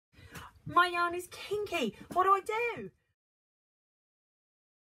My yarn is kinky. What do I do?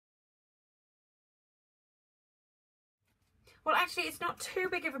 Well, actually, it's not too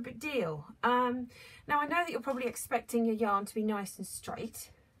big of a big deal. Now, I know that you're probably expecting your yarn to be nice and straight,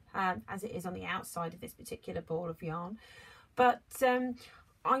 as it is on the outside of this particular ball of yarn. But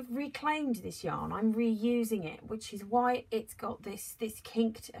I've reclaimed this yarn. I'm reusing it, which is why it's got this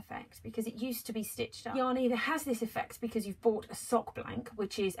kinked effect, because it used to be stitched up. Yarn either has this effect because you've bought a sock blank,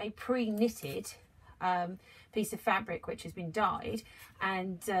 which is a pre-knitted piece of fabric which has been dyed,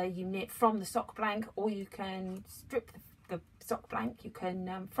 and you knit from the sock blank, or you can strip the sock blank, you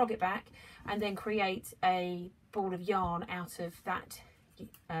can frog it back and then create a ball of yarn out of that,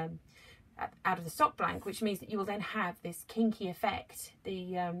 out of the sock blank, which means that you will then have this kinky effect.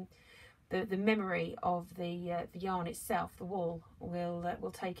 The memory of the yarn itself, the wool,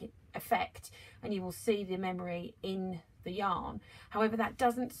 will take effect, and you will see the memory in the yarn. However, that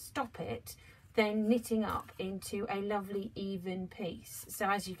doesn't stop it then knitting up into a lovely even piece. So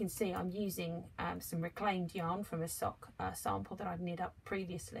as you can see, I'm using some reclaimed yarn from a sock sample that I've knit up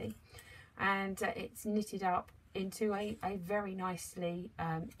previously, and it's knitted up into a very nicely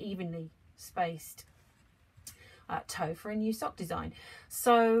evenly spaced toe for a new sock design.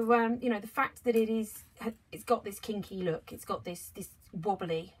 So you know, the fact that it's got this kinky look, it's got this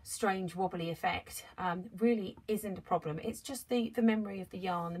wobbly, strange wobbly effect, really isn't a problem. It's just the memory of the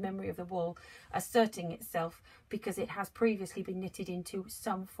yarn, the memory of the wool asserting itself because it has previously been knitted into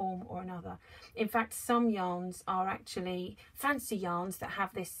some form or another. In fact, some yarns are actually fancy yarns that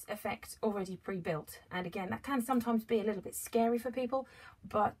have this effect already pre-built, and again, that can sometimes be a little bit scary for people,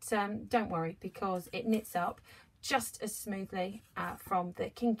 but don't worry, because it knits up just as smoothly from the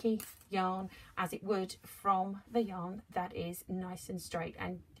kinky yarn as it would from the yarn that is nice and straight.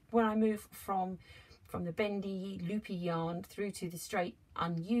 And when I move from the bendy, loopy yarn through to the straight,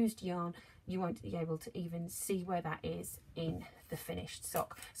 unused yarn, you won't be able to even see where that is in the finished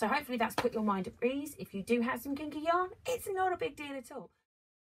sock. So hopefully that's put your mind at ease. If you do have some kinky yarn, it's not a big deal at all.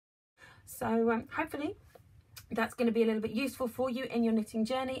 So hopefully that's going to be a little bit useful for you in your knitting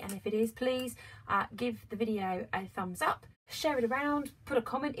journey, and if it is, please give the video a thumbs up, share it around, put a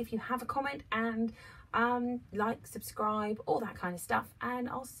comment if you have a comment, and like, subscribe, all that kind of stuff, and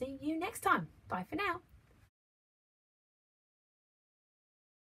I'll see you next time. Bye for now.